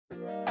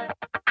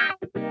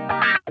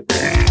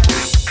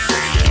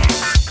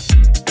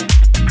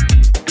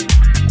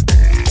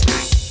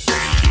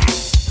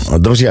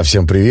Друзья,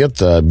 всем привет.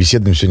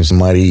 Беседуем сегодня с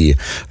Марией.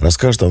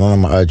 Расскажет она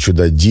нам о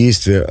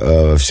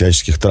чудодействии,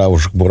 всяческих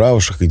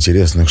травушек-буравушек,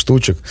 интересных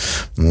штучек,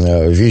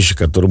 вещи,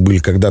 которые были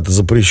когда-то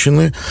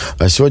запрещены.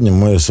 А сегодня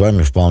мы с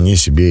вами вполне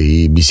себе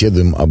и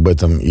беседуем об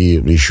этом, и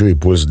еще и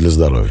польза для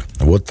здоровья.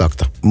 Вот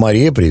так-то.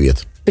 Мария,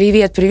 привет.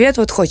 Привет, привет.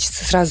 Вот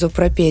хочется сразу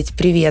пропеть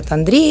 «Привет,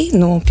 Андрей».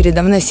 Ну,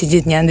 передо мной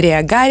сидит не Андрей,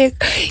 а Гарик.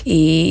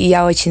 И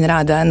я очень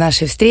рада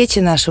нашей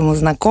встрече, нашему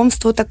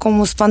знакомству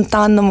такому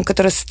спонтанному,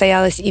 которое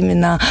состоялось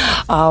именно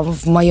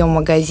в моем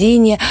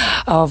магазине,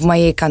 в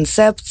моей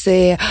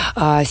концепции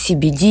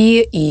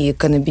CBD и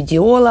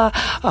каннабидиола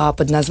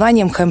под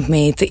названием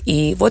Hempmade.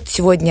 И вот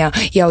сегодня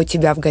я у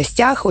тебя в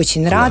гостях,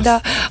 очень рада.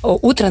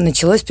 Утро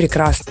началось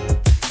прекрасно.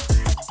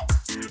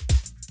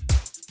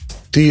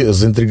 Ты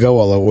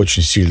заинтриговала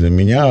очень сильно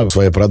меня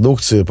своей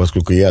продукцией,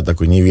 поскольку я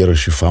такой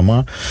неверующий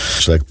Фома,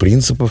 человек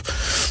принципов,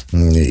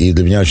 и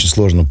для меня очень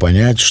сложно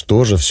понять,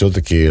 что же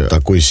все-таки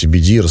такое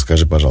CBD.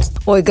 Расскажи, пожалуйста.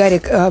 Ой,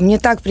 Гарик, мне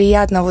так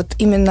приятно вот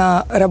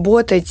именно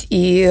работать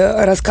и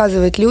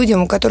рассказывать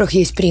людям, у которых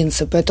есть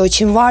принципы. Это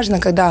очень важно,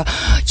 когда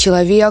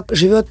человек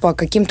живет по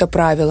каким-то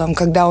правилам,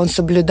 когда он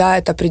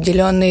соблюдает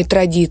определенные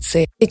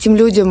традиции. Этим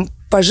людям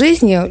по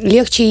жизни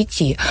легче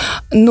идти,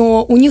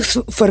 но у них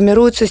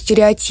формируются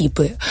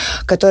стереотипы,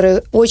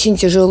 которые очень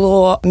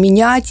тяжело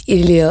менять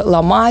или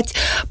ломать,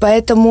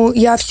 поэтому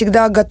я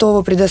всегда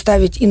готова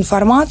предоставить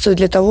информацию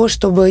для того,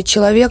 чтобы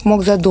человек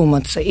мог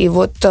задуматься. И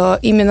вот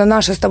именно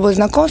наше с тобой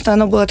знакомство,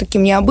 оно было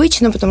таким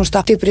необычным, потому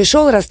что ты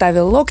пришел,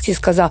 расставил локти и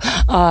сказал: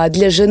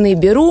 для жены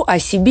беру, а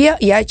себе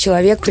я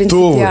человек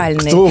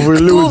принципиальный. Кто вы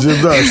люди,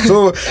 да?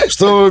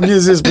 Что вы мне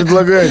здесь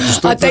предлагаете?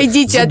 Что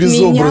отойдите это за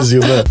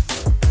безобразие, да?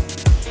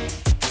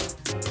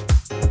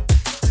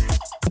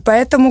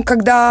 Поэтому,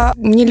 когда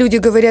мне люди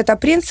говорят о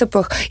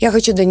принципах, я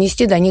хочу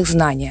донести до них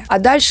знания. А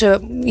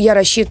дальше я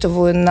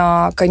рассчитываю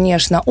на,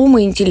 конечно, ум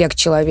и интеллект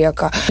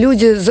человека.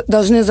 Люди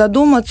должны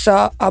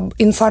задуматься об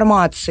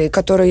информации,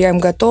 которую я им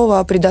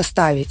готова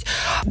предоставить.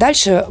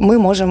 Дальше мы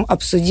можем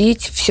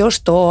обсудить все,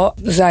 что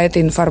за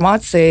этой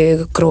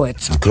информацией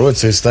кроется.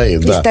 Кроется и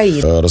стоит, да.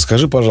 Стоит.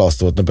 Расскажи,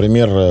 пожалуйста, вот,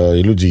 например,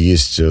 люди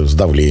есть с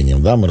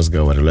давлением, да, мы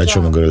разговаривали, о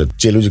чем мы говорили.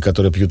 Те люди,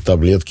 которые пьют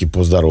таблетки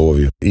по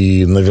здоровью.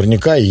 И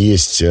наверняка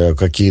есть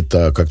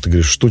какие-то, как ты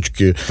говоришь,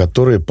 штучки,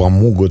 которые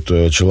помогут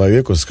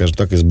человеку, скажем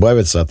так,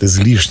 избавиться от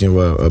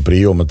излишнего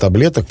приема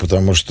таблеток,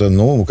 потому что,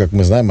 ну, как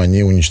мы знаем,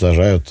 они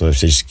уничтожают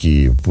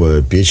всяческие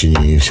печень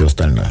и все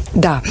остальное.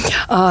 Да.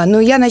 Но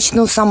я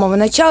начну с самого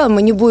начала.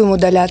 Мы не будем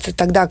удаляться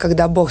тогда,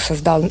 когда Бог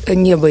создал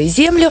небо и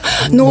землю,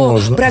 но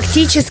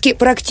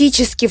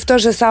практически в то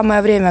же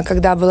самое время,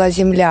 когда была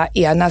земля,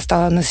 и она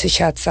стала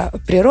насыщаться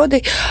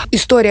природой,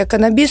 история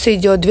каннабиса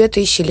идет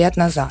 2000 лет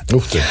назад.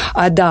 Ух ты.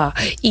 Да.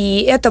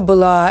 И это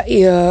была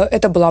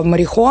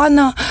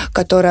марихуана,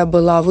 которая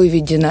была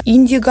выведена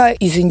индиго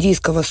из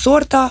индийского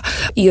сорта,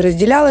 и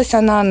разделялась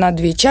она на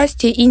две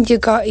части: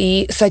 индиго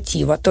и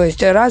сатива, то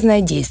есть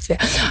разное действие.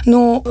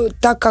 Но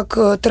так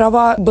как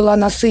трава была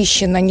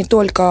насыщена не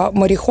только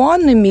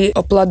марихуанными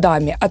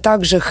плодами, а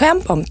также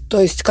хемпом, то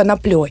есть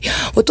коноплей,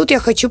 вот тут я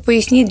хочу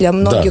пояснить для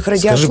многих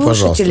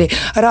радиослушателей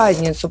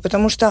разницу,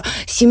 потому что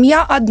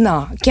семья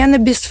одна,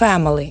 cannabis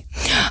family,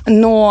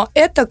 но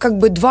это как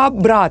бы два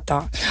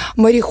брата,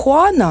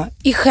 марихуана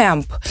и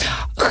хемп.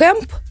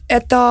 Хемп –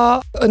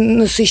 это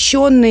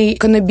насыщенный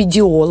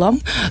каннабидиолом,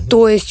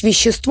 то есть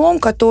веществом,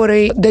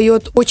 который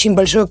дает очень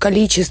большое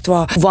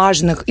количество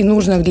важных и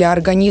нужных для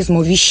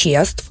организма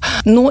веществ,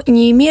 но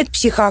не имеет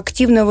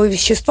психоактивного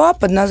вещества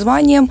под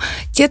названием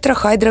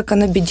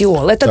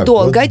тетрахайдроканнабидиол. Это так,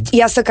 долго, вот,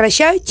 я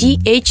сокращаю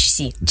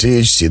THC.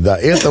 THC, да.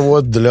 Это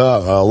вот для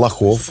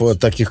лохов,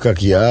 таких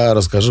как я.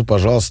 Расскажи,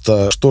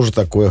 пожалуйста, что же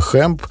такое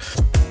хемп?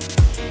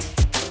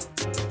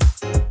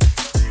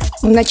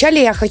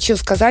 Вначале я хочу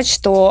сказать,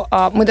 что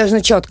мы должны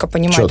четко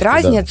понимать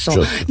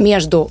разницу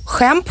между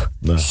хемп,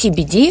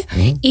 CBD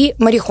и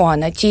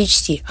марихуана,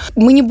 THC.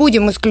 Мы не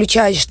будем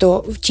исключать,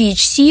 что в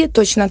THC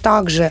точно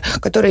так же,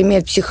 которое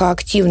имеет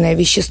психоактивное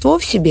вещество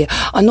в себе,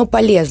 оно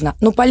полезно.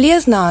 Но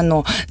полезно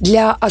оно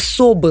для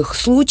особых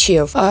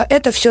случаев.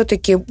 Это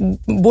все-таки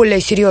более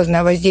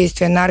серьезное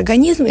воздействие на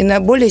организм и на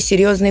более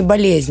серьезные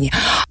болезни.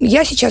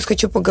 Я сейчас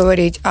хочу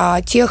поговорить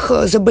о тех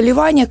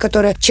заболеваниях,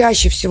 которые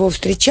чаще всего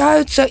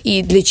встречаются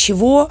и для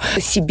чего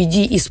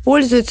CBD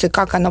используется,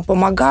 как оно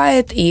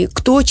помогает и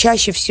кто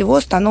чаще всего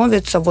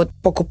становится вот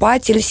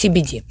покупатель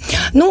CBD.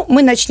 Ну,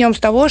 мы начнем с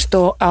того,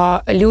 что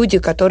люди,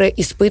 которые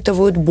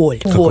испытывают боль.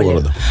 Какого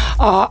рода?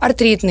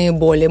 Артритные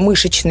боли,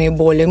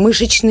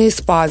 мышечные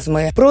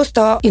спазмы,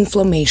 просто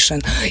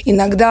inflammation.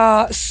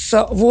 Иногда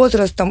с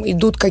возрастом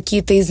идут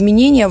какие-то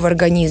изменения в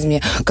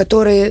организме,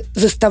 которые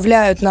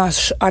заставляют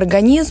наш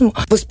организм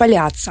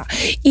воспаляться.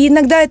 И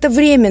иногда это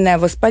временное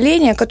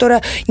воспаление,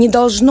 которое не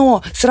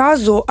должно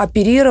сразу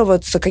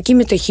оперироваться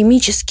какими-то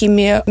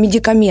химическими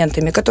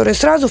медикаментами, которые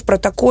сразу в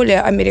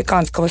протоколе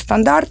американского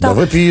стандарта... Да,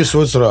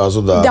 выписывают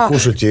сразу, да,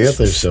 кушайте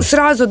это и все.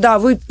 Сразу, да,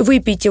 вы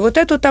выпейте вот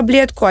эту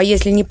таблетку, а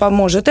если не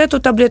поможет эту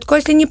таблетку, а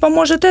если не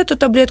поможет эту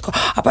таблетку,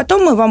 а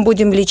потом мы вам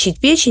будем лечить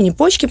печень и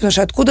почки, потому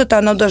что откуда-то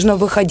оно должно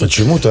выходить.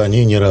 Почему-то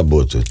они не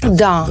работают.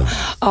 Да.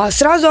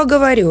 Сразу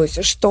оговорюсь,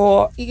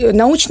 что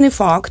научный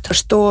факт,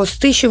 что с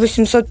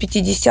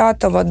 1850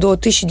 до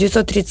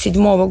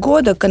 1937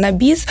 года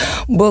каннабис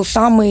был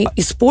самый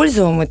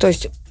используемый, то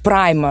есть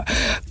прайма,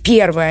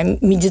 первая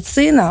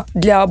медицина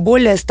для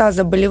более 100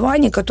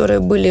 заболеваний, которые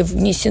были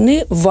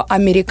внесены в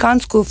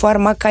американскую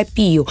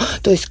фармакопию,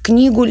 то есть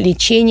книгу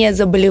лечения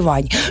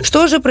заболеваний.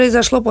 Что же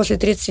произошло после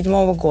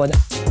 1937 года?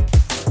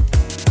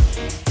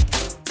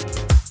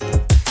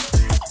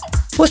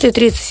 После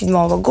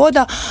 1937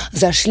 года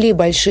зашли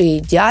большие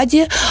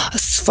дяди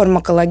с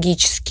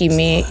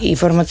фармакологическими и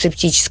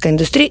фармацевтической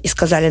индустрией и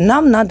сказали,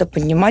 нам надо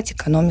поднимать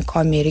экономику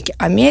Америки.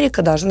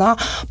 Америка должна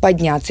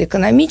подняться.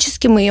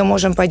 Экономически мы ее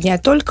можем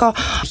поднять только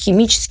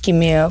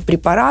химическими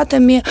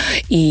препаратами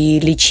и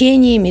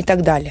лечениями и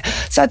так далее.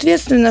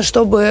 Соответственно,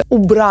 чтобы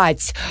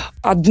убрать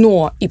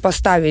одно и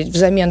поставить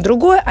взамен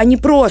другое, они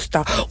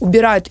просто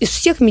убирают из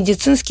всех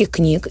медицинских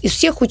книг, из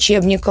всех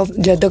учебников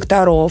для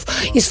докторов,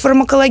 из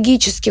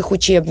фармакологических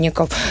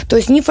учебников. То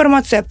есть ни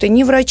фармацевты,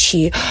 ни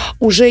врачи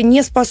уже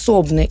не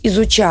способны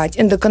изучать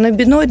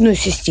эндоканнабиноидную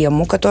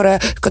систему, которая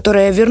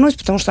я вернусь,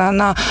 потому что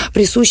она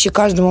присуща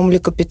каждому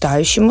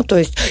млекопитающему, то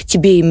есть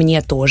тебе и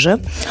мне тоже.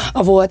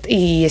 Вот. И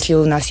если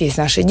у нас есть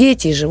наши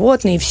дети, и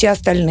животные, и все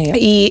остальные.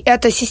 И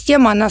эта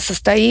система, она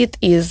состоит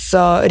из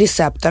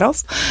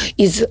рецепторов,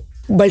 из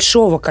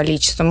большого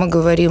количества, мы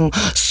говорим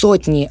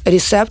сотни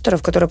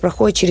рецепторов, которые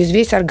проходят через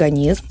весь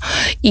организм,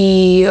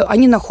 и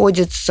они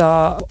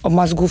находятся в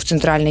мозгу, в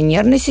центральной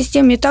нервной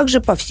системе, и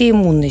также по всей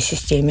иммунной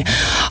системе.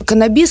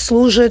 Каннабис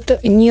служит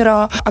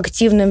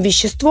нейроактивным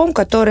веществом,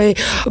 который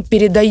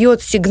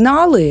передает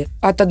сигналы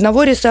от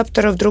одного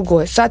рецептора в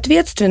другой.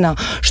 Соответственно,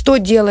 что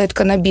делает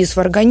каннабис в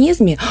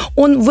организме?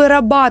 Он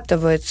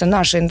вырабатывается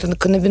нашей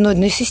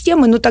эндоканнабиноидной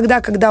системой, но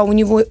тогда, когда у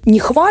него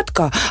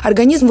нехватка,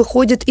 организм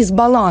выходит из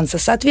баланса.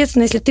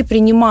 Соответственно, если ты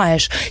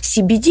принимаешь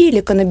CBD или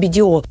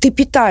каннабидиол, ты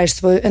питаешь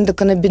свою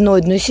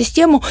эндоканнабиноидную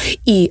систему,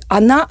 и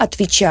она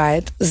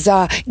отвечает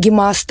за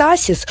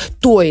гемеостасис,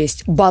 то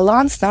есть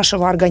баланс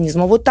нашего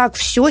организма. Вот так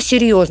все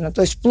серьезно,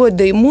 то есть вплоть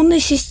до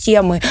иммунной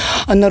системы,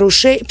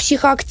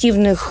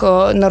 психоактивных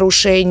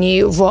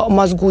нарушений в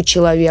мозгу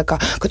человека,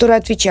 которые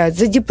отвечают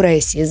за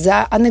депрессию,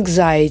 за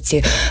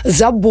anxiety,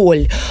 за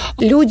боль.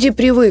 Люди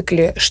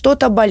привыкли,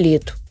 что-то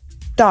болит.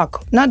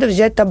 Так, надо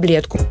взять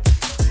таблетку.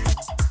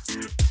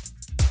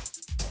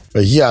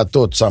 Я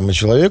тот самый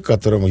человек,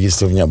 которому,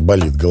 если у меня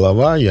болит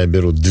голова, я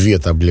беру 2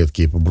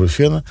 таблетки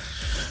ибупрофена.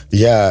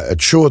 Я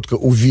четко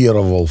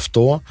уверовал в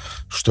то,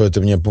 что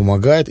это мне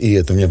помогает, и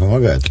это мне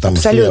помогает, потому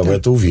Абсолютно. что я в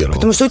это уверовал.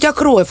 Потому что у тебя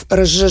кровь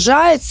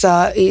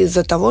разжижается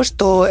из-за того,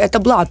 что это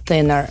blood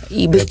thinner,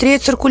 и быстрее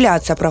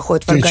циркуляция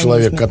проходит в организме. Ты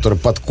человек, который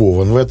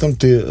подкован в этом,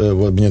 ты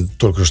мне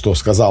только что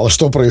сказала,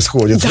 что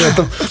происходит в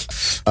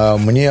этом.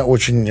 Мне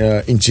очень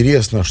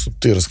интересно, что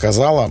ты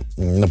рассказала,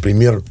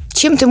 например...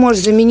 Чем ты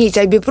можешь заменить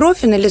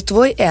ибупрофен или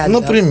твой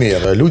эндо?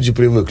 Например, люди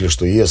привыкли,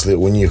 что если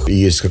у них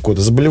есть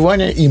какое-то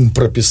заболевание, им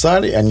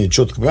прописали, они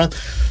четко понимают,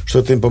 что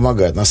это им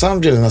помогает. На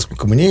самом деле,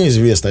 насколько мне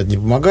известно, это не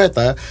помогает,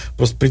 а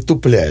просто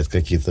притупляет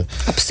какие-то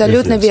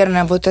Абсолютно рефлексы.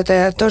 верно. Вот это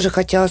я тоже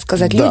хотела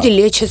сказать. Да. Люди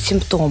лечат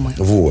симптомы.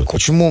 Вот.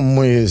 Почему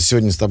мы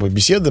сегодня с тобой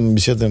беседуем? Мы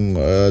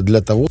беседуем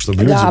для того,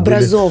 чтобы люди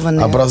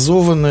были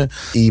образованы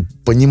и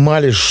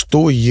понимали,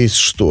 что есть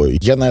что.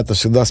 Я на это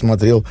всегда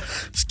смотрел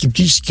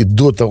скептически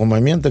до того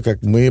момента,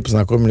 как мы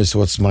познакомились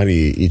вот с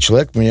Марией. И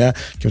человек меня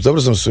каким-то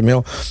образом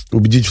сумел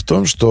убедить в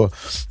том, что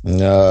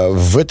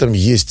в этом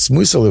есть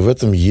смысл, и в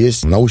этом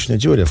есть научная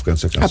теория, в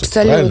конце концов.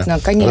 Абсолютно, правильно?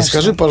 конечно.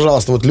 Расскажи,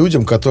 пожалуйста, вот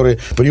людям, которые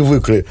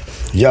привыкли,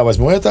 я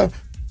возьму это,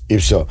 и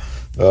все.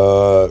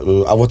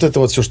 А вот это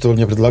вот все, что вы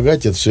мне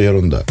предлагаете, это все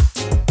ерунда.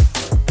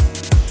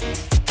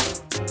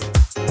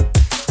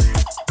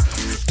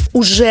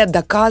 Уже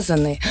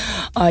доказаны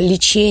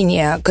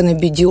лечение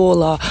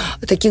каннабидиола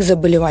таких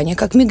заболеваний,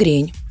 как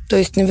мигрень. То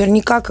есть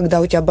наверняка,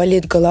 когда у тебя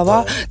болит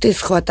голова, ты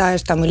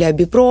схватаешь там или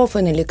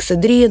ибупрофен, или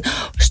экседрин,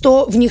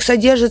 что в них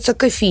содержится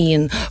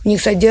кофеин, в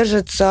них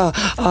содержится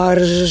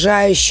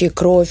разжижающий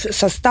кровь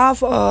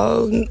состав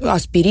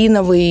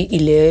аспириновый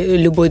или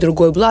любой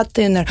другой blood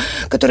thinner,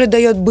 который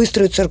дает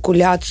быструю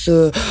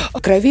циркуляцию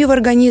крови в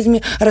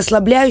организме,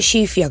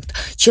 расслабляющий эффект.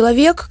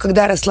 Человек,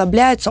 когда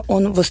расслабляется,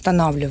 он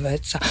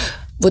восстанавливается.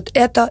 Вот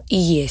это и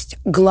есть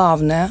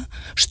главное,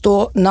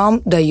 что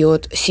нам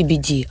дает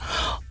CBD.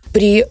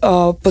 При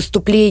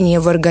поступлении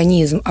в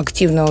организм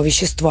активного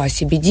вещества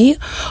CBD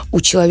у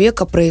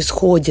человека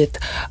происходит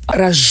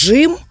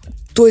разжим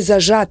той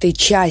зажатой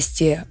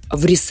части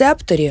в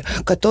рецепторе,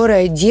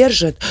 которая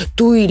держит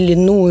ту или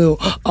иную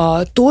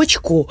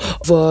точку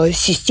в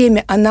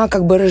системе, она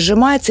как бы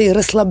разжимается и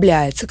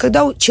расслабляется.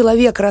 Когда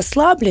человек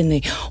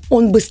расслабленный,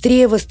 он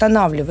быстрее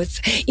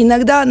восстанавливается.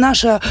 Иногда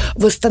наше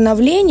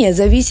восстановление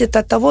зависит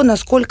от того,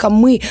 насколько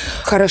мы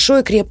хорошо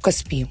и крепко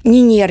спим.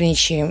 Не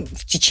нервничаем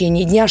в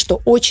течение дня,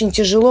 что очень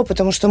тяжело,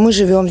 потому что мы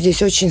живем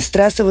здесь очень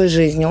стрессовой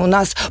жизнью. У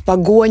нас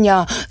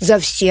погоня за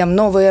всем,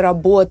 новые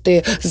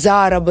работы,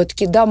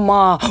 заработки,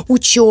 дома,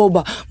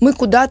 учеба. Мы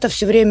куда-то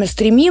все время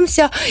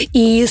стремимся,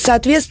 и,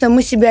 соответственно,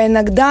 мы себя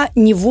иногда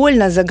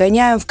невольно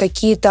загоняем в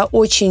какие-то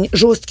очень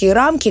жесткие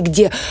рамки,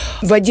 где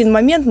в один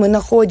момент мы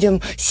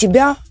находим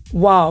себя: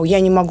 вау, я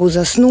не могу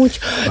заснуть.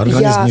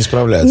 Организм не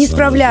справляется. Не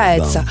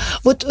справляется. Да.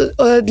 Вот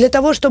для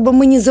того, чтобы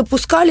мы не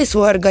запускали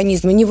свой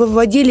организм, не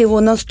выводили его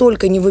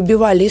настолько, не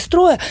выбивали из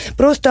строя,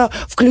 просто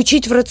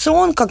включить в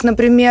рацион, как,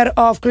 например,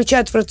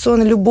 включают в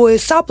рацион любой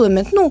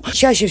сапплемент,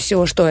 чаще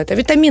всего что это?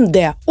 Витамин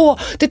D. О,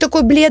 ты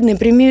такой бледный,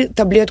 прими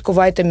таблетку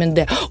витамин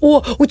D.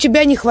 О, у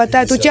тебя не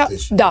хватает,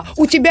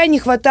 у тебя не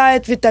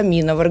хватает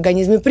витамина в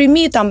организме,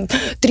 прими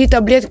 3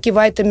 таблетки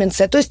витамин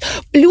С. То есть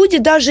люди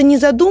даже не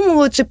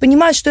задумываются и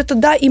понимают, что это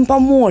им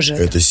поможет.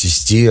 Это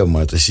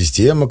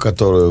система,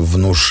 которую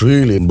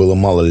внушили. Было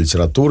мало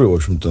литературы, в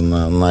общем-то,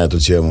 на эту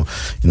тему.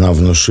 И нам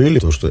внушили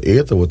то, что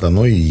это вот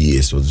оно и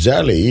есть. Вот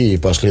взяли и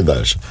пошли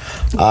дальше.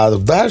 А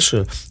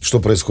дальше,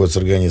 что происходит с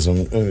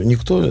организмом,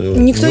 никто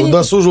не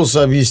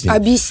удосужился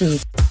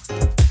объяснить.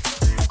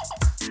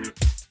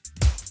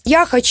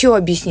 Я хочу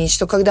объяснить,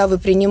 что когда вы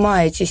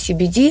принимаете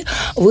CBD,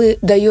 вы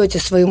даете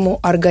своему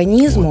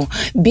организму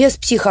без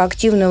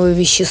психоактивного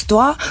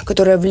вещества,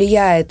 которое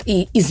влияет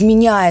и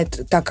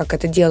изменяет, так как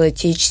это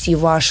делает THC,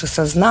 ваше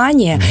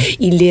сознание,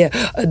 или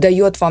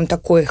дает вам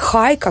такой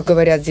хай, как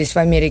говорят здесь в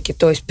Америке,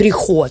 то есть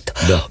приход.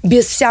 Да.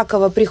 Без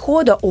всякого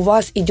прихода у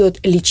вас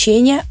идет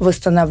лечение,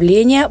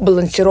 восстановление,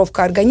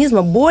 балансировка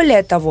организма.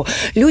 Более того,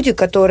 люди,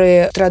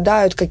 которые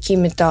страдают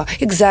какими-то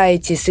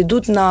anxieties,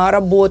 идут на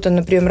работу,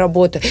 например,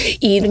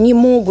 и не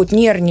могут,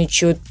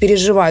 нервничают,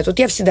 переживают. Вот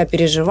я всегда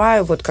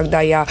переживаю, вот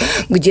когда я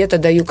где-то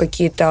даю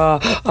какие-то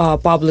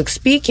public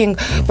speaking,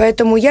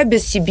 поэтому я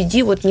без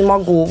CBD вот не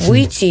могу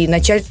выйти и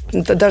начать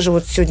даже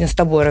вот сегодня с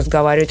тобой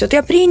разговаривать. Вот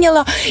я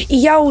приняла, и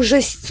я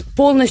уже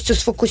полностью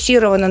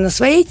сфокусирована на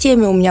своей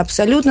теме, у меня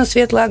абсолютно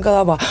светлая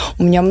голова,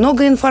 у меня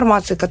много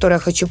информации, которой я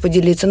хочу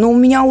поделиться, но у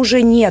меня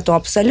уже нету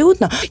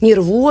абсолютно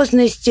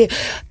нервозности.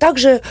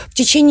 Также в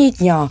течение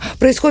дня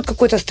происходит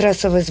какой-то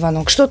стрессовый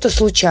звонок, что-то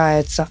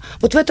случается.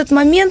 Вот в этот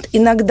момент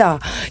иногда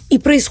и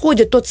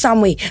происходит тот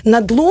самый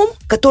надлом,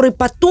 который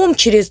потом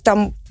через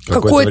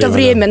какое-то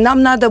время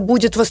нам надо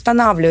будет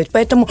восстанавливать.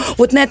 Поэтому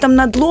вот на этом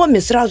надломе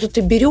сразу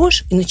ты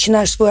берешь и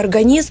начинаешь свой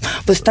организм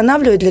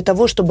восстанавливать для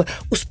того, чтобы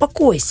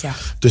успокойся.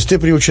 То есть ты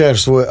приучаешь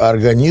свой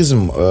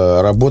организм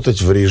работать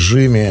в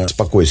режиме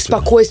спокойствия.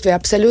 Спокойствие,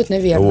 абсолютно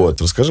верно.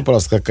 Вот. Расскажи,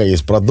 пожалуйста, какая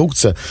есть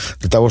продукция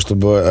для того,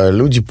 чтобы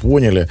люди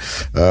поняли,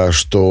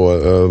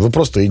 что вы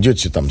просто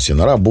идете все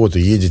на работу,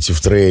 едете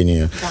в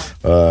трейне,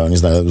 не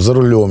знаю, за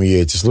рулем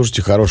едете,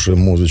 слушаете хорошую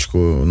музычку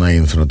на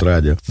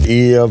интернет-радио.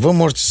 И вы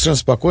можете совершенно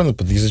спокойно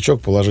под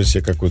язычок положить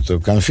себе какую-то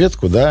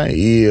конфетку,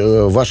 и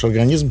ваш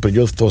организм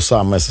придет в то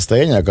самое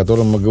состояние, о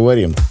котором мы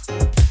говорим.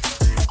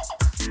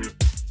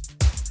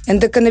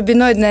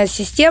 Эндоканнабиноидная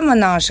система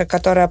наша,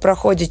 которая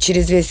проходит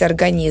через весь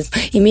организм,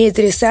 имеет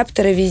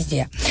рецепторы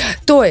везде.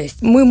 То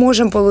есть мы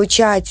можем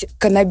получать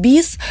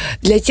каннабис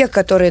для тех,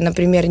 которые,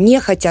 например, не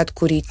хотят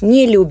курить,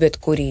 не любят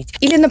курить.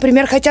 Или,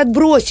 например, хотят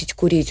бросить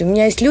курить. У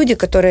меня есть люди,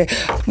 которые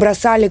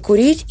бросали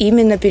курить,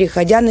 именно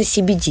переходя на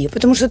CBD.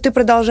 Потому что ты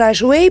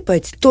продолжаешь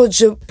вейпать, тот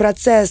же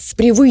процесс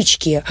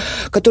привычки,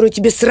 которую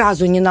тебе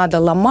сразу не надо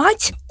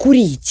ломать,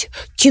 курить,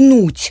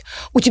 тянуть,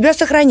 у тебя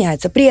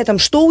сохраняется. При этом,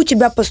 что у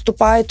тебя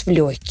поступает в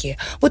легкие?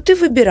 Вот ты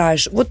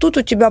выбираешь, вот тут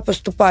у тебя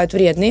поступают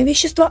вредные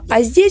вещества,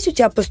 а здесь у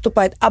тебя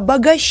поступает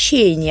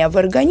обогащение в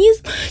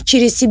организм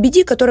через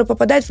CBD, которое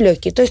попадает в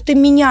легкие. То есть ты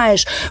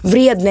меняешь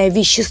вредное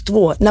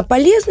вещество на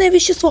полезное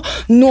вещество,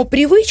 но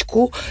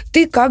привычку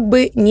ты как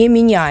бы не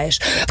меняешь.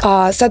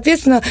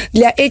 Соответственно,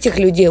 для этих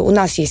людей у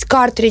нас есть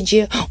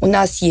картриджи, у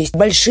нас есть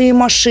большие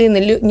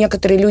машины.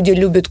 Некоторые люди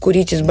любят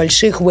курить из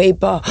больших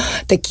вейпа,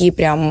 такие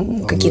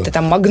прям какие-то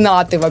там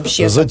магнаты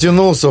вообще.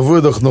 Затянулся,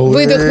 выдохнул.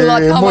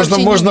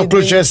 Можно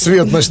включать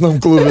свет в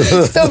ночном клубе.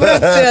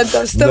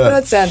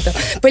 100%.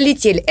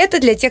 Полетели. Это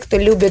для тех, кто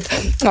любит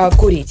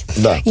курить.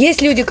 Да.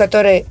 Есть люди,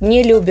 которые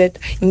не любят,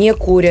 не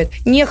курят,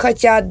 не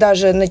хотят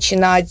даже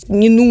начинать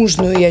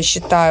ненужную, я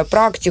считаю,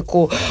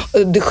 практику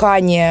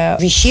дыхания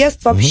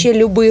веществ вообще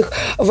любых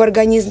в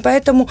организм.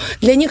 Поэтому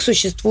для них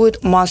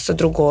существует масса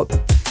другого.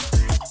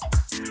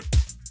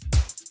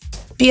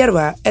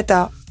 Первое –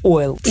 это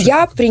Oil.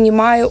 Я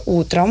принимаю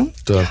утром,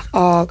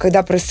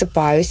 когда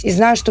просыпаюсь, и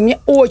знаю, что у меня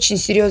очень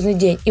серьезный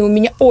день, и у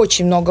меня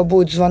очень много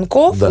будет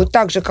звонков, вот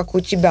так же, как у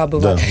тебя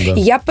бывает. И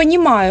я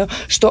понимаю,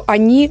 что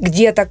они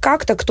где-то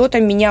как-то, кто-то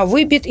меня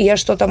выбит, и я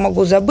что-то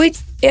могу забыть.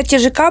 Эти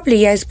же капли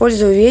я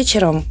использую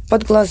вечером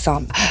под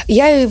глаза.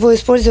 Я его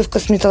использую в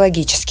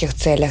косметологических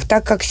целях.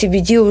 Так как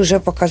CBD уже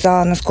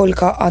показало,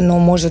 насколько оно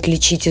может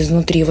лечить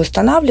изнутри,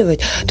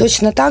 восстанавливать,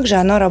 точно так же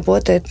оно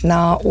работает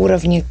на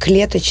уровне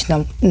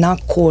клеточном на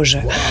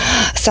коже.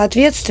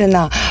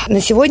 Соответственно,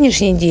 на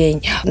сегодняшний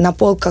день на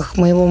полках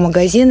моего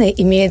магазина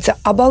имеется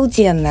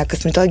обалденная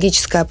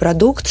косметологическая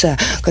продукция,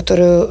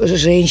 которую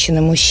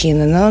женщины,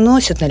 мужчины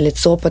наносят на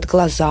лицо, под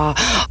глаза,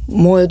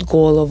 моют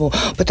голову,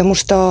 потому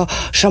что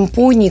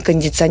шампуни и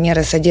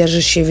кондиционеры,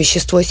 содержащие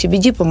вещество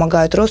CBD,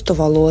 помогают росту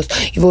волос,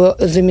 его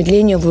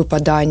замедлению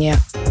выпадания.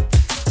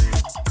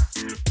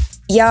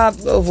 Я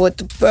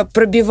вот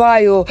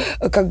пробиваю,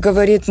 как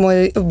говорит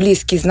мой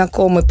близкий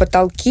знакомый,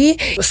 потолки.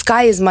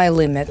 Sky is my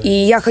limit. И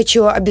я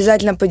хочу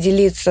обязательно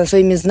поделиться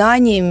своими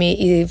знаниями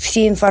и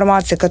всей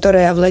информацией,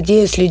 которой я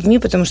владею, с людьми,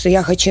 потому что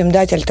я хочу им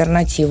дать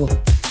альтернативу.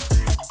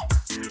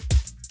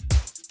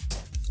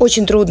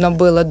 Очень трудно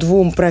было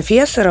 2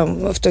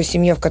 профессорам в той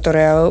семье, в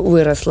которой я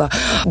выросла,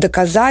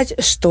 доказать,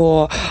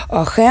 что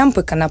хемп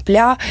и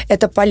конопля –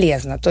 это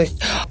полезно. То есть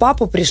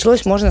папу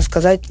пришлось, можно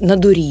сказать,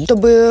 надурить,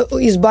 чтобы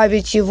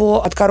избавить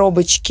его от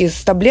коробочки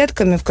с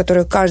таблетками, в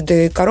которой в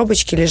каждой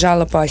коробочке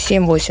лежало по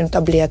 7-8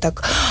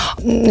 таблеток.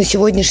 На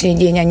сегодняшний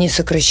день они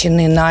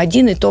сокращены на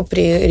 1, и то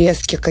при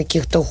резких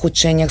каких-то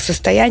ухудшениях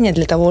состояния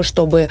для того,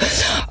 чтобы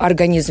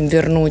организм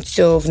вернуть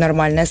в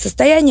нормальное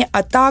состояние.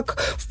 А так,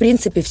 в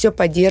принципе, все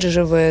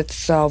поддерживает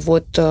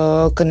вот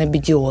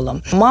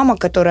каннабидиолом. Мама,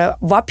 которая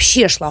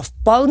вообще шла в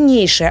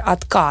полнейший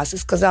отказ и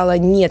сказала: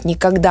 нет,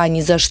 никогда, ни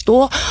за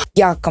что.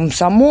 Я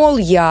комсомол,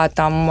 я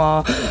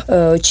там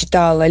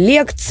читала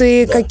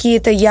лекции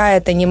какие-то, я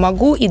это не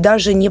могу, и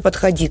даже не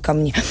подходи ко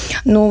мне.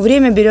 Но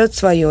время берет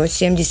свое,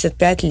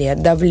 75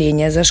 лет,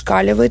 давление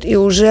зашкаливает, и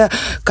уже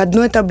к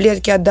одной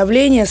таблетке от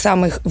давления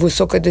самой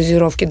высокой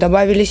дозировки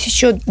добавились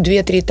еще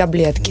 2-3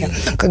 таблетки,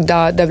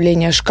 когда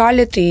давление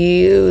шкалит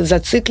и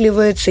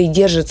зацикливается, и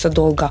держится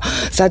долго.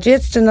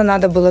 Соответственно,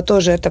 надо было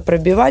тоже это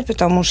пробивать,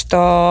 потому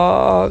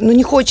что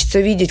не хочется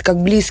видеть, как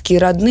близкие,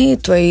 родные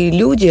твои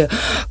люди,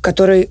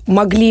 которые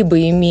могли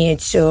бы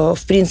иметь, в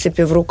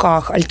принципе, в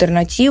руках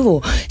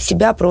альтернативу,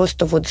 себя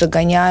просто вот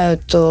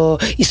загоняют,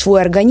 и свой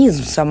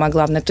организм, самое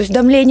главное. То есть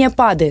давление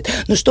падает.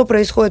 Но что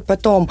происходит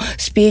потом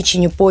с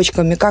печенью,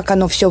 почками, как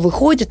оно все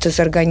выходит из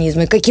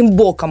организма и каким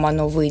боком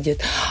оно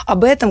выйдет?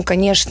 Об этом,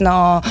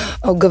 конечно,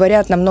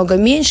 говорят намного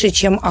меньше,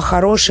 чем о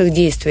хороших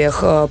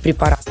действиях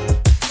препарата.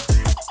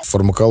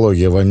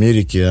 Фармакология в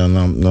Америке,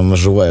 она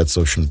наживается,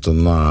 в общем-то,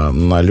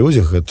 на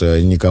людях. Это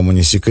никому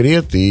не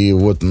секрет. И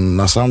вот,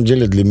 на самом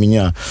деле, для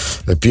меня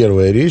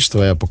первая речь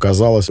твоя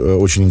показалась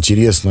очень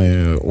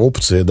интересной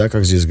опцией, да,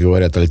 как здесь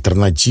говорят,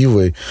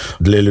 альтернативой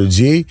для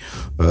людей,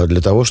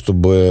 для того,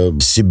 чтобы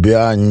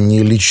себя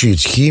не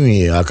лечить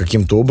химией, а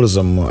каким-то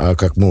образом,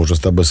 как мы уже с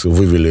тобой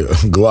вывели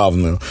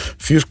главную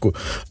фишку.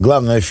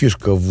 Главная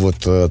фишка вот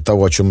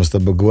того, о чем мы с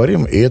тобой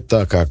говорим,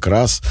 это как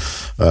раз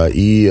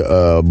и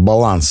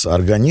баланс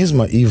организма,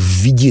 и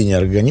введение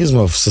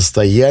организма в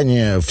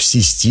состояние, в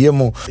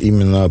систему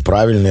именно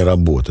правильной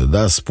работы.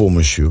 Да? С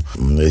помощью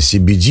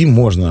CBD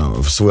можно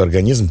в свой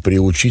организм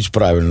приучить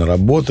правильно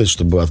работать,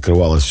 чтобы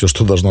открывалось все,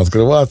 что должно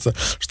открываться,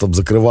 чтобы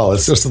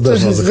закрывалось все, что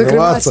должно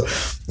закрываться,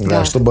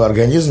 да. Чтобы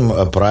организм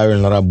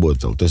правильно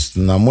работал. То есть,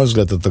 на мой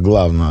взгляд, это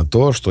главное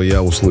то, что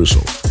я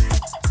услышал.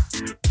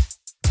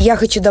 Я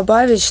хочу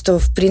добавить, что,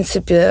 в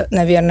принципе,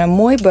 наверное,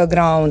 мой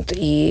бэкграунд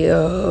и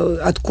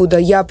откуда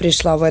я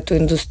пришла в эту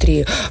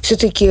индустрию,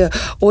 все-таки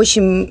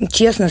очень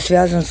тесно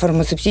связан с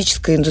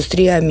фармацевтической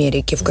индустрией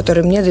Америки, в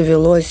которой мне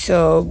довелось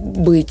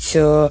быть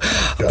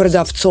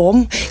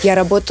продавцом. Я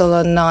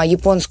работала на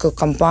японскую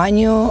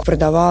компанию,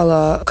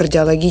 продавала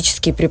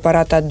кардиологические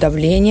препараты от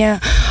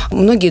давления,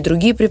 многие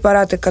другие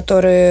препараты,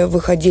 которые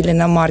выходили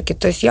на маркет.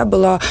 То есть я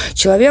была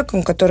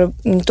человеком, который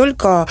не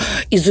только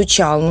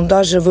изучал, но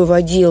даже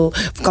выводил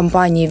в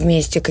компании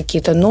вместе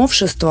какие-то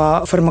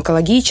новшества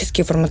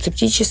фармакологические,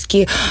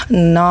 фармацевтические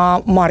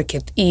на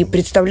маркет и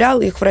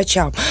представлял их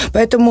врачам.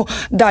 Поэтому,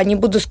 да, не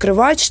буду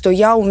скрывать, что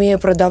я умею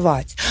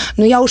продавать.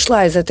 Но я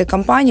ушла из этой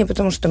компании,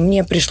 потому что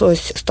мне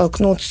пришлось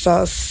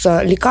столкнуться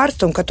с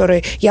лекарством,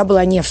 которое я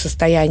была не в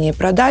состоянии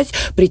продать,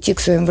 прийти к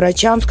своим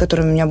врачам, с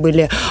которыми у меня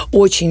были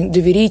очень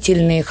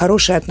доверительные,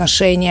 хорошие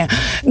отношения.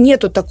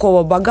 Нету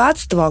такого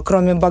богатства,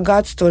 кроме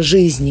богатства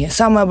жизни.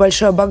 Самое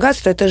большое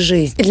богатство – это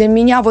жизнь. И для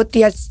меня, вот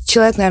я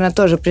человек, наверное,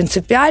 тоже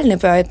принципиальный,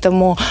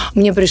 поэтому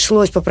мне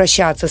пришлось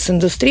попрощаться с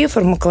индустрией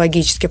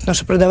фармакологической, потому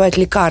что продавать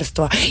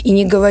лекарства и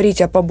не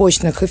говорить о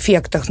побочных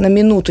эффектах, на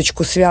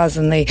минуточку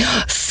связанной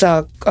с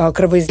с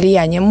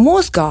кровоизлиянием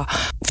мозга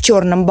в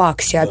черном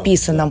боксе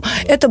описанном,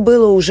 это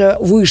было уже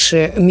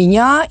выше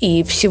меня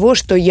и всего,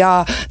 что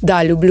я,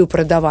 люблю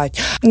продавать.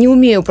 Не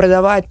умею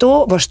продавать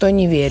то, во что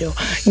не верю.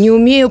 Не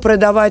умею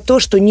продавать то,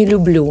 что не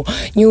люблю.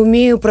 Не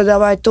умею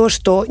продавать то,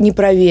 что не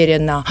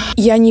проверено.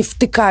 Я не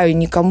втыкаю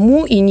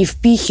никому и не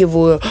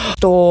впихиваю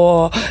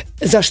то,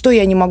 за что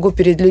я не могу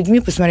перед людьми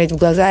посмотреть в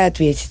глаза и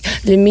ответить.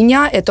 Для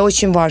меня это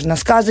очень важно.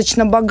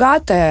 Сказочно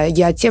богатая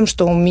я тем,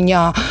 что у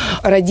меня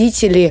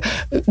родители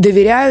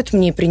доверяют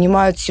мне,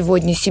 принимают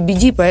сегодня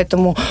CBD,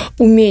 поэтому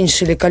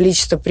уменьшили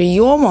количество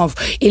приемов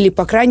или,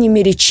 по крайней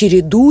мере,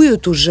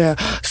 чередуют уже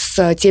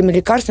с теми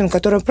лекарствами,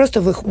 которые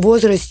просто в их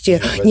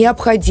возрасте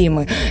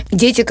необходимы.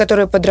 Дети,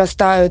 которые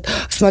подрастают,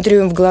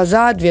 смотрю им в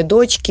глаза, 2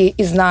 дочки,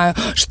 и знаю,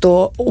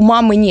 что у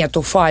мамы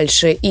нету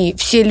фальши, и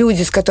все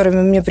люди, с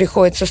которыми мне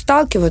приходится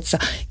сталкиваться,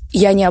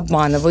 я не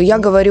обманываю, я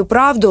говорю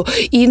правду,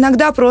 и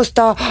иногда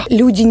просто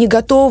люди не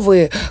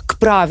готовы к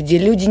правде,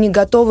 люди не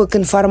готовы к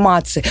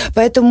информации,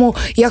 поэтому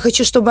я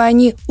хочу, чтобы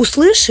они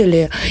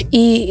услышали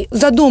и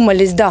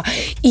задумались,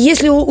 и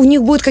если у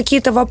них будут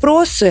какие-то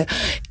вопросы,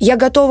 я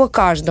готова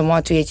каждому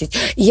ответить.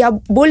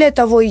 Более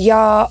того,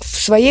 я в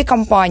своей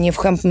компании, в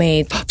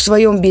Hempmade, в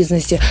своем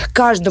бизнесе,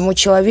 каждому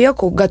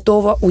человеку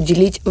готова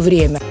уделить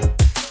время.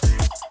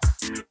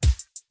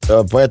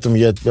 Поэтому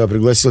я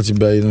пригласил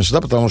тебя именно сюда,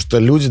 потому что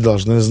люди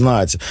должны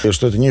знать,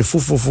 что это не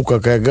фу-фу-фу,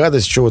 какая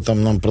гадость, что вы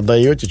там нам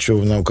продаете, что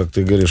вы нам, как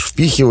ты говоришь,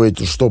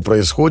 впихиваете, что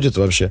происходит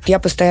вообще. Я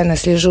постоянно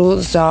слежу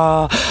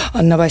за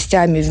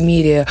новостями в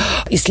мире,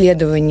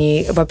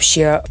 исследований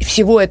вообще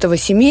всего этого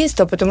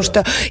семейства, потому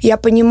что я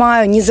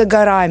понимаю, не за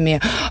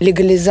горами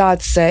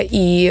легализация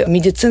и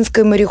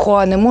медицинской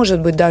марихуаны, может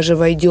быть, даже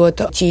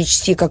войдет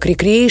THC как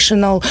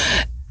recreational,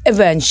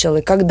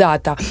 eventually,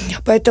 когда-то.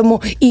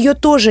 Поэтому ее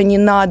тоже не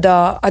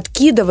надо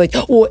откидывать.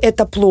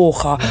 Это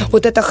плохо.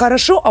 Вот это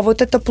хорошо, а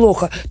вот это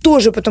плохо.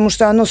 Тоже потому,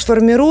 что оно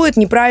сформирует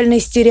неправильный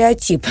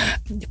стереотип.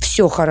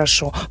 Все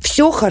хорошо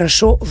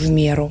в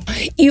меру.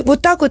 И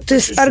вот так вот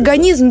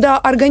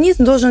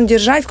организм должен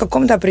держать в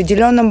каком-то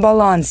определенном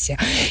балансе.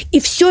 И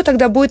все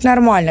тогда будет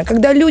нормально.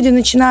 Когда люди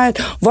начинают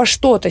во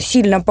что-то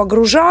сильно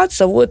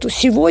погружаться, вот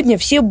сегодня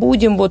все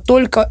будем вот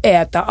только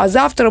это, а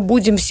завтра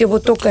будем все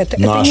вот только это.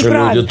 Наши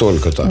люди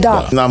только так.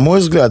 Да. На мой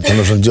взгляд,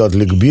 нужно делать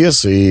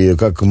ликбез, и,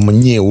 как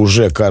мне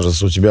уже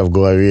кажется, у тебя в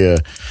голове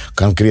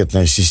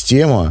конкретная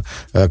система,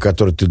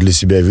 которую ты для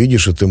себя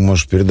видишь, и ты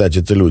можешь передать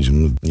это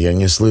людям. Я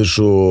не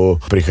слышу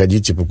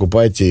 «приходите,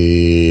 покупайте,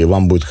 и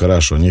вам будет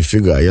хорошо».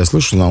 Нифига. Я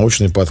слышу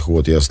научный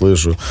подход, я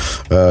слышу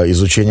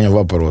изучение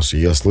вопроса,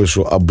 я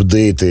слышу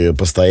апдейты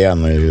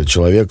постоянные.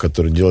 Человек,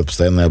 который делает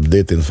постоянные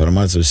апдейты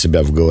информации у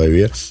себя в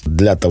голове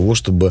для того,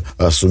 чтобы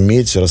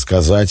суметь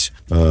рассказать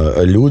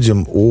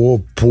людям о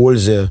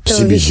пользе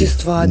CBD.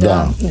 Вещества,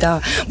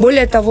 да.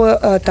 Более того,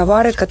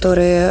 товары,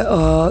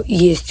 которые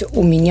есть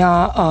у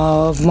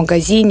меня в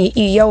магазине,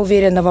 и я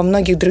уверена, во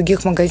многих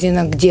других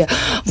магазинах, где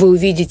вы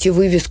увидите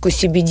вывеску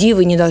CBD,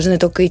 вы не должны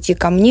только идти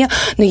ко мне,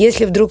 но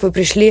если вдруг вы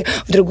пришли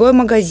в другой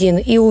магазин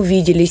и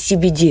увидели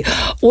CBD,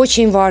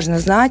 очень важно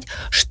знать,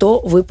 что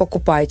вы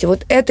покупаете.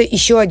 Вот это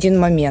еще один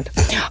момент.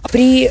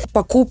 При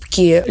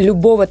покупке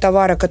любого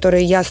товара,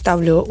 который я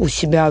ставлю у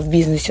себя в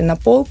бизнесе на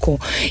полку,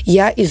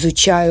 я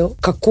изучаю,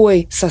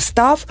 какой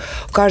состав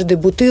в каждой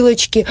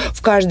бутылочке,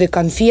 в каждой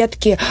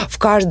конфетке, в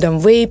каждом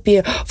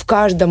вейпе, в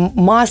каждом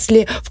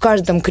масле, в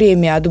каждом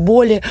креме от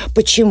боли.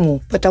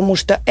 Почему? Потому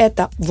что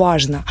это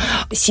важно.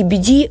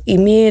 CBD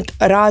имеет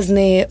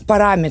разные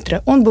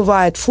параметры. Он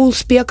бывает full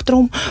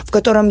spectrum, в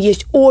котором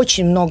есть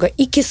очень много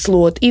и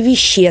кислот, и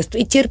веществ,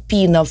 и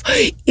терпинов,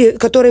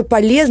 которые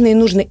полезны и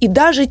нужны. И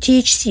даже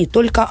THC,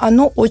 только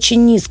оно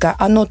очень низкое.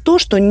 Оно то,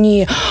 что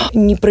не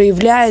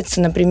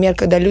проявляется, например,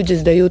 когда люди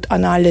сдают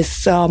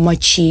анализ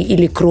мочи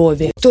или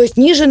крови. То есть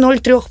ниже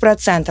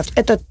 0,3%.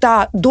 Это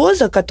та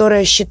доза,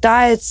 которая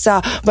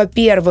считается,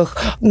 во-первых,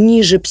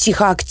 ниже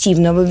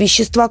психоактивного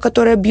вещества,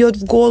 которое бьет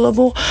в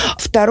голову.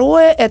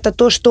 Второе, это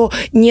то, что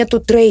нету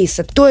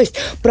трейса. То есть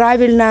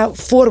правильная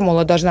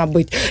формула должна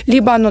быть.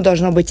 Либо оно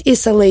должно быть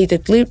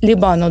isolated,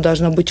 либо оно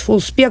должно быть full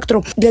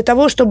spectrum. Для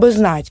того, чтобы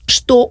знать,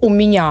 что у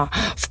меня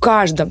в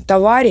каждом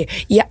товаре,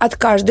 я от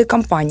каждой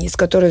компании, с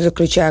которой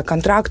заключаю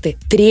контракты,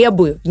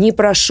 требую, не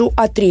прошу,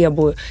 а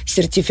требую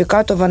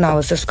сертификат of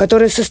analysis,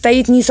 который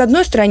состоит не с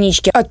одной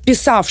странички,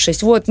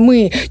 отписавшись, вот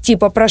мы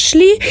типа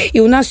прошли, и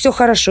у нас все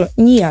хорошо.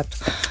 Нет.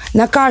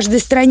 На каждой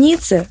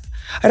странице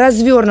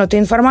развернутая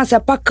информация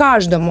по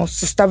каждому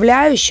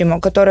составляющему,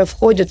 которая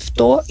входит в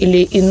то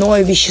или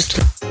иное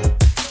вещество.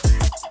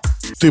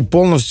 Ты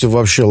полностью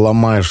вообще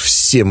ломаешь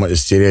все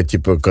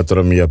стереотипы, к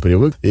которым я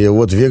привык. И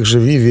вот век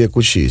живи, век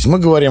учись. Мы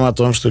говорим о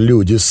том, что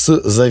люди с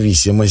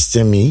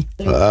зависимостями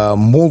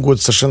могут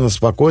совершенно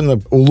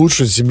спокойно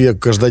улучшить себе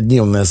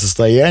каждодневное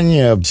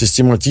состояние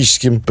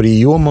систематическим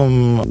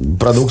приемом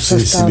продукции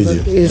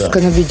CBD. Из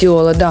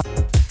каннабидиола, да.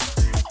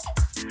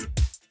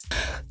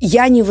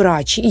 Я не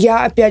врач.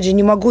 Я, опять же,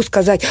 не могу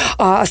сказать,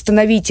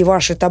 остановите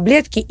ваши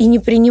таблетки и не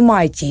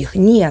принимайте их.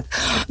 Нет.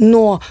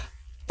 Но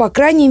по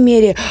крайней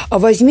мере,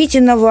 возьмите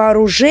на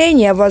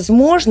вооружение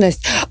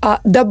возможность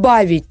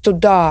добавить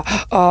туда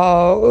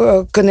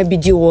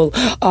каннабидиол.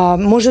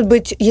 Может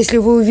быть, если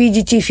вы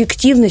увидите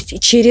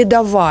эффективность,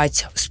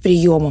 чередовать с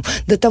приемом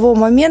до того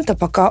момента,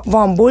 пока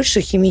вам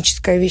больше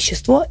химическое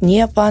вещество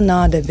не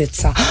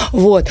понадобится.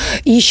 Вот.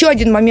 И еще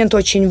один момент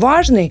очень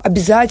важный.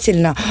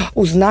 Обязательно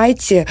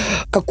узнайте,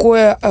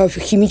 какое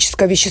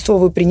химическое вещество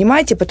вы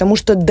принимаете, потому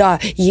что, да,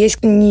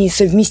 есть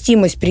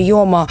несовместимость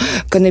приема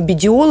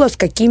каннабидиола с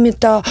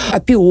какими-то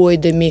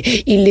опиоидами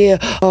или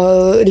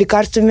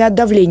лекарствами от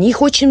давления.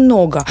 Их очень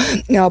много,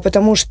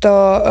 потому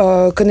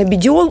что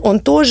каннабидиол, он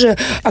тоже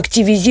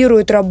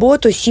активизирует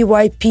работу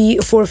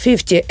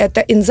CYP450. Это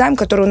энзим,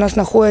 который у нас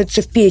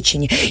находится в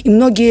печени. И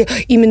многие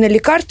именно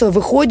лекарства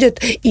выходят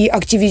и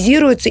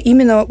активизируются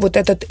именно вот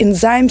этот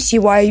энзим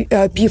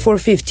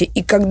CYP450.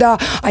 И когда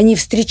они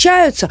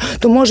встречаются,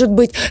 то может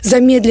быть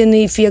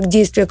замедленный эффект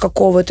действия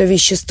какого-то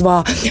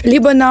вещества,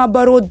 либо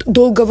наоборот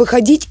долго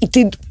выходить, и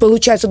ты,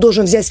 получается,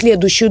 должен взять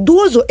следующую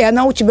дозу, и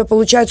она у тебя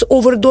получается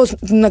овердоз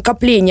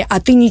накопления, а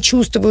ты не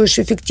чувствуешь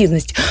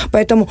эффективность.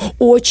 Поэтому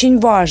очень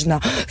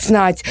важно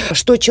знать,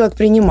 что человек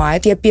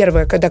принимает. Я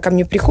первая, когда ко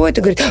мне приходит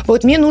и говорит,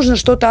 вот мне нужно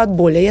что-то от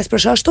боли. Я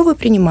спрашиваю, а что вы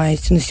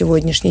принимаете на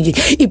сегодняшний день?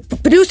 И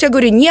плюс я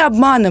говорю, не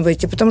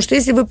обманывайте, потому что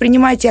если вы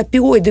принимаете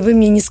опиоиды, вы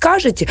мне не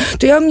скажете,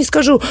 то я вам не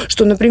скажу,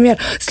 что, например,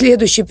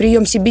 следующий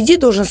прием CBD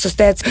должен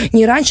состояться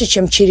не раньше,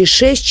 чем через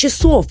 6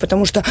 часов,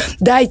 потому что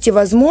дайте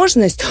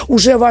возможность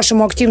уже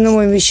вашему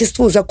активному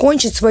веществу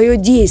закончить свое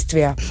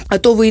действие. А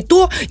то вы и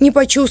то не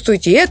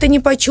почувствуете, и это не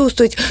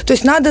почувствуете. То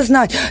есть надо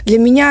знать, для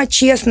меня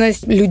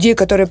честность людей,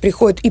 которые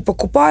приходят и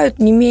покупают,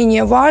 не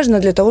менее важно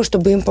для того,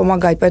 чтобы им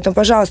помогать. Поэтому,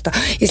 пожалуйста,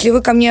 если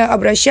вы ко мне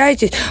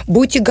обращаетесь,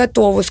 будьте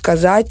готовы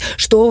сказать,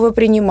 что вы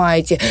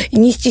принимаете. И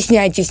не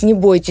стесняйтесь, не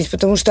бойтесь,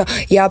 потому что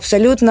я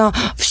абсолютно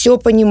все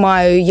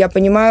понимаю. Я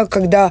понимаю,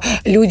 когда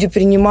люди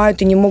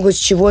принимают и не могут с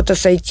чего-то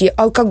сойти.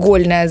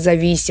 Алкогольная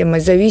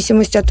зависимость,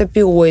 зависимость от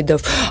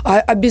опиоидов,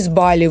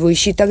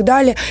 обезболивающие и так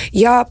далее.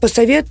 Я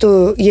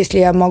посоветую, если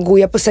я могу,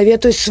 я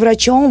посоветуюсь с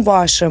врачом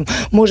вашим.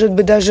 Может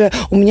быть, даже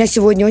у меня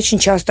сегодня очень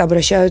часто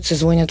обращаются,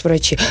 звонят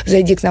врачи.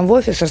 Зайди к нам в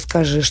офис,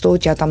 расскажи, что у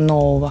тебя там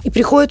нового. И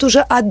приходят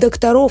уже от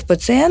докторов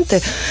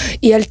пациенты,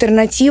 и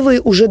альтернативой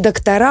уже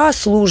доктора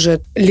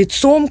служат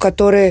лицом,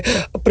 которые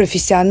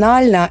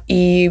профессионально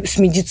и с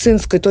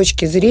медицинской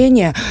точки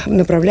зрения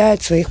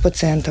направляют своих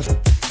пациентов.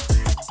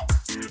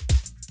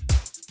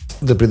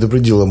 Ты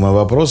предупредила мой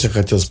вопрос. Я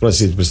хотел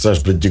спросить,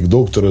 представляешь, прийти к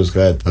доктору и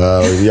сказать,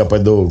 я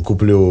пойду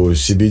куплю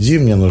CBD,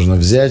 мне нужно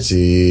взять,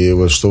 и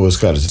вот что вы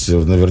скажете?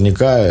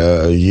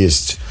 Наверняка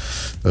есть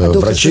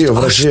врачи,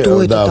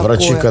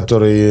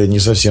 которые не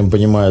совсем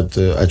понимают,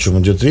 о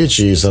чем идет речь,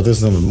 и,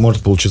 соответственно,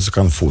 может получиться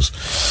конфуз,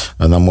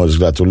 на мой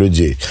взгляд, у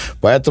людей.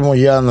 Поэтому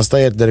я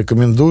настоятельно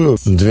рекомендую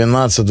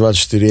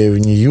 12-24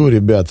 Авеню,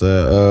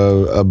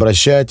 ребята,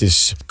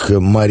 обращайтесь к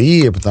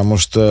Марии, потому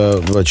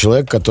что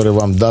человек, который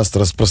вам даст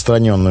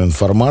распространенную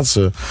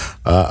информацию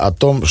о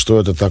том, что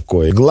это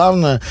такое. И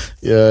главное,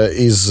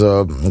 из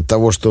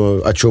того,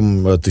 о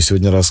чем ты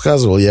сегодня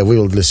рассказывал, я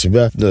вывел для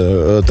себя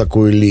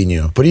такую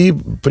линию. При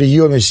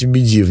приеме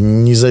CBD,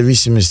 вне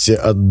зависимости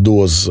от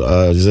доз,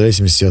 вне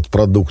зависимости от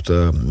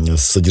продукта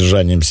с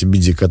содержанием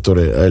CBD,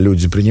 который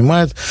люди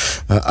принимают,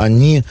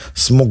 они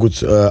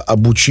смогут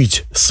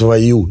обучить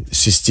свою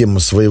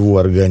систему, своего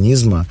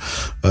организма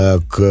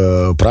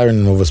к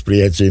правильному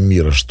восприятию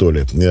мира, что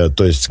ли.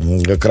 То есть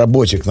к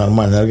работе, к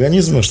нормальному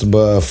организму,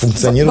 чтобы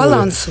функционировали... К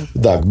балансу.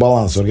 Да, к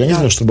балансу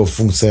организма, да. Чтобы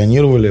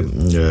функционировали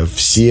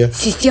все...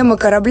 Системы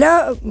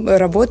корабля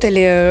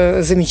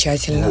работали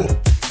замечательно.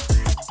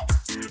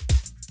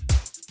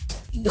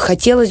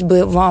 Хотелось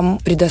бы вам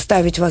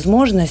предоставить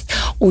возможность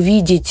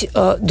увидеть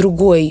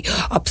другой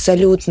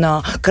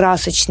абсолютно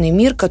красочный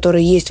мир,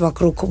 который есть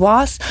вокруг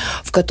вас,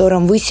 в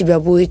котором вы себя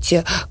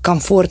будете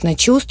комфортно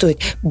чувствовать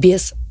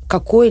без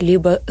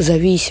какой-либо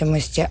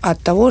зависимости от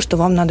того, что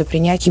вам надо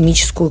принять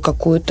химическую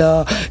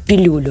какую-то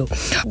пилюлю.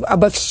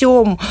 Обо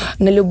всем,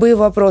 на любые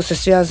вопросы,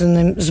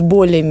 связанные с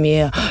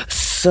болями,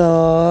 с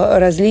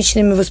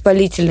различными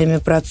воспалительными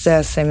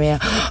процессами,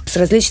 с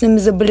различными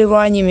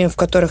заболеваниями, в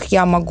которых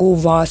я могу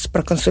вас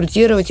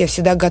проконсультировать. Я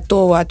всегда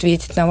готова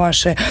ответить на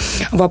ваши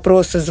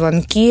вопросы,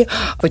 звонки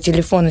по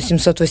телефону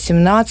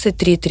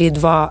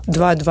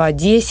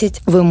 718-332-2210.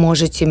 Вы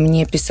можете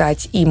мне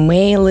писать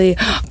имейлы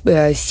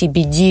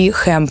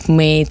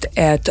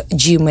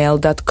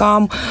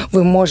cbdhempmade@gmail.com.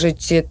 Вы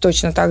можете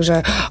точно так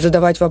же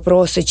задавать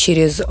вопросы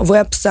через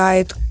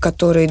веб-сайт,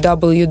 который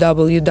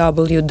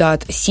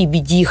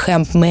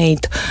www.cbdhempmade.com.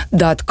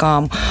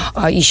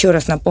 Еще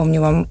раз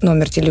напомню вам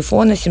номер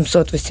телефона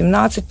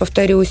 718,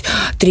 повторюсь,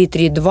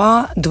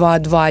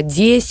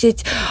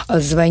 332-2210.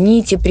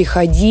 Звоните,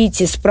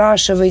 приходите,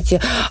 спрашивайте.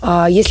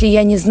 Если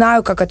я не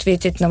знаю, как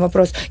ответить на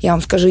вопрос, я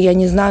вам скажу, я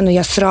не знаю, но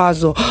я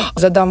сразу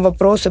задам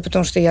вопросы,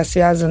 потому что я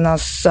связана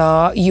с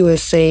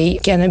USA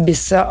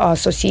Cannabis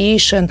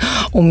Association.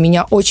 У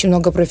меня очень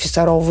много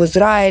профессоров в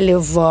Израиле,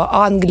 в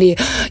Англии.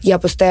 Я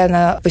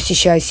постоянно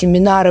посещаю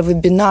семинары,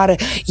 вебинары.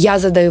 Я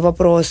задаю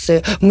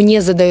вопросы,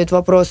 мне задают задают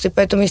вопросы.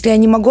 Поэтому, если я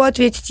не могу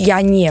ответить,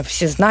 я не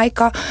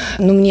всезнайка.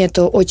 Но мне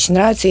это очень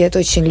нравится, я это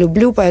очень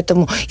люблю.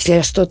 Поэтому, если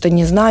я что-то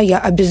не знаю, я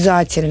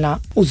обязательно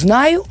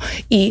узнаю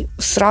и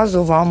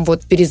сразу вам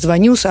вот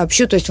перезвоню,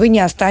 сообщу. То есть вы не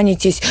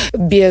останетесь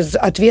без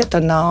ответа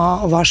на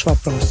ваш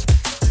вопрос.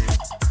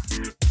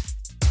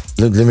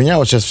 Для меня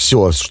вот сейчас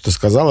все, что ты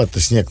сказал, это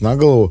снег на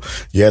голову.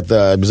 Я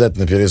это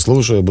обязательно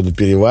переслушаю, буду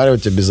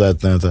переваривать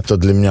обязательно это. Это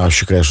для меня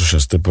вообще, конечно,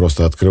 сейчас ты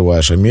просто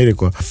открываешь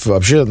Америку.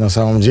 Вообще, на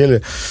самом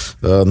деле,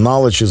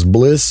 knowledge is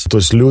bliss. То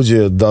есть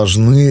люди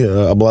должны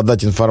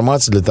обладать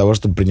информацией для того,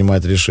 чтобы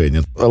принимать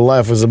решения.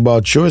 Life is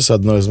about choice,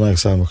 одно из моих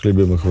самых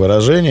любимых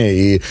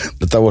выражений. И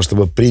для того,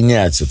 чтобы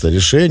принять это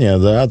решение,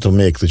 да, to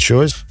make the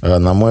choice,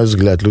 на мой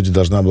взгляд, люди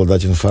должны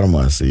обладать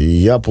информацией. И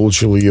я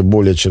получил ее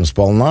более чем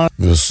сполна.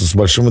 С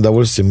большим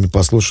удовольствием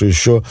послушаю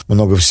еще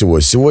много всего.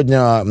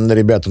 Сегодня,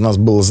 ребята, у нас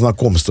было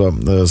знакомство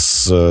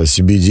с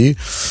CBD.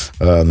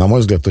 На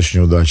мой взгляд,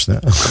 очень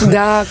удачное.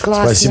 Да,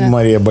 классно. Спасибо,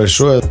 Мария,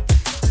 большое.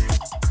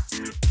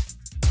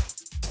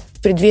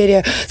 В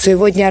преддверии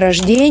своего дня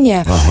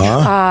рождения.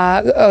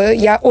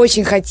 Я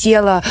очень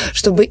хотела,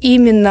 чтобы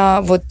именно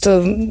вот,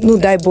 ну,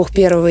 дай бог,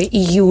 1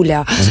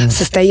 июля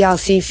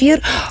состоялся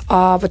эфир,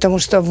 потому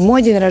что в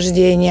мой день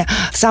рождения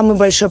самый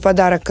большой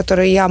подарок,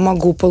 который я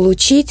могу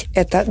получить,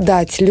 это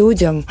дать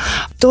людям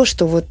то,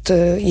 что вот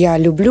я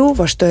люблю,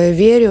 во что я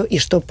верю, и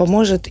что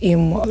поможет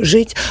им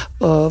жить,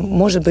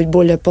 может быть,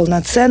 более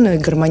полноценную и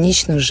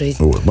гармоничную жизнь.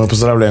 Вот. Мы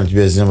поздравляем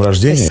тебя с днем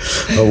рождения.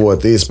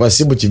 Вот. И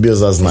спасибо тебе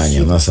за знания.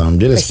 Спасибо. На самом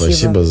деле,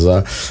 спасибо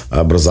за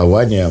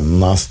образование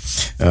нас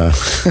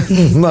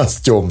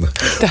темных.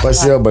 Да.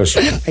 Спасибо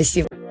большое.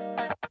 Спасибо.